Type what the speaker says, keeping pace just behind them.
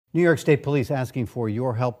New York State Police asking for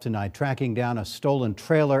your help tonight, tracking down a stolen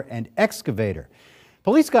trailer and excavator.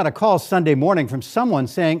 Police got a call Sunday morning from someone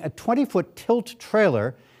saying a 20-foot tilt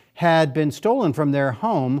trailer had been stolen from their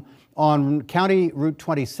home on County Route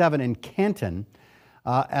 27 in Canton.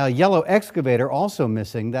 A yellow excavator also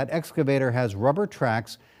missing. That excavator has rubber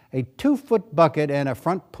tracks, a 2-foot bucket, and a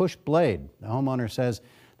front push blade. The homeowner says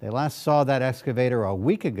they last saw that excavator a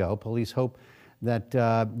week ago. Police hope that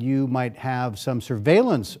you might have some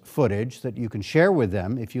surveillance footage that you can share with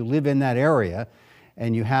them. If you live in that area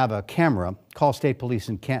and you have a camera, call State Police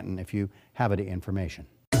in Canton if you have any information.